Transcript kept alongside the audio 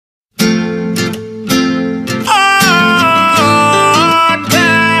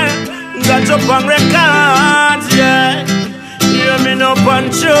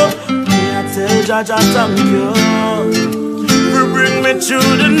Jah, Jah, thank you for bring me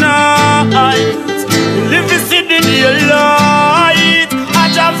through the night. Live to see the daylight.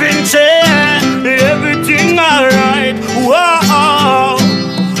 Jah Vinci, everything alright. Whoa,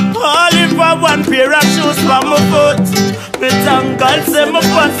 only for one pair of shoes for my foot. Me thank God say my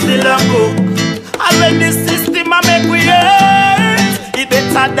foot still a cook. And when the system a make we hurt, it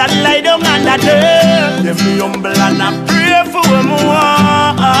better than lie down on the dirt. Let me humble and I pray for where me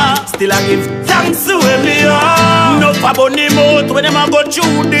want. Still I give thanks to where me are. No for bunny mouth when them a go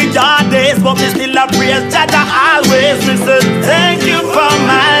through the hard days, but me still a praise Jah Jah always. Me say thank you for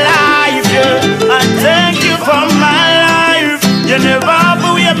my life, yeah, and thank you for my life. You never have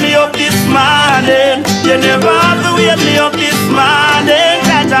to wake me up this morning. You never have to wake me up this morning.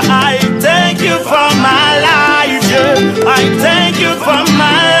 Jah Jah, I thank you for my life, yeah, I thank you for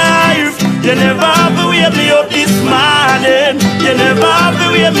my life. You never have to wake me up this morning. You never have to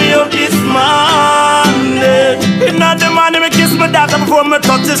wake me up this morning. Inna the morning me kiss my daughter before me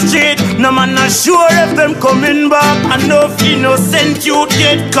touch the street. No man not sure if them coming back. And no innocent youth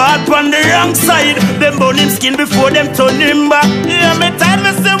get caught on the wrong side. Them burn him skin before them turn him back. Yeah, me time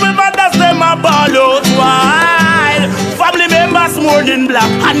me say we mothers them a ball out wild. Family members more than black.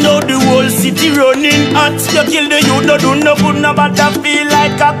 I know the whole city running hot. You kill the youth, no do no good, no but I feel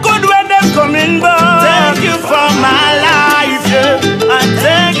like a good when them coming back. Thank you for my life, yeah, and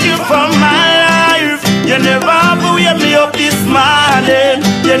thank you for my life. You never have to wake me up this morning.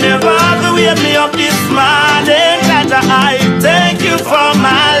 You never have to wake me up this morning. Jah Jah, I thank you for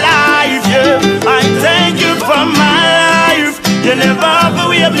my life, yeah, I thank you for my life. You never have to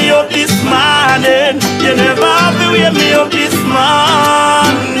wake me up this morning. You never have to wake me up this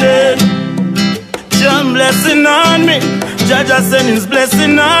morning. Jah blessing on me. Jah Jah send His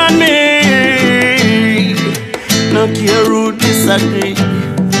blessing on me. No care who disagree.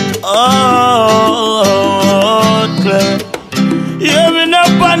 Oh, clear. Yeah, me no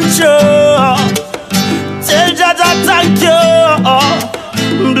pancho. Tell Jah Jah thank you.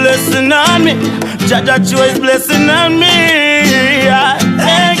 Blessing on me. Jah Jah choice blessing on me.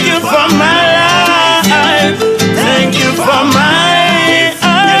 Thank you for my life. Thank you for my life.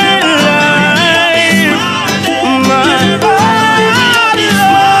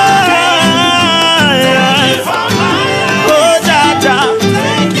 Oh, Jah Jah.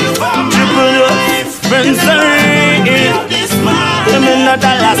 Thank you for my life. Friends are in. I'm not a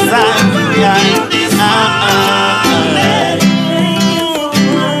last time.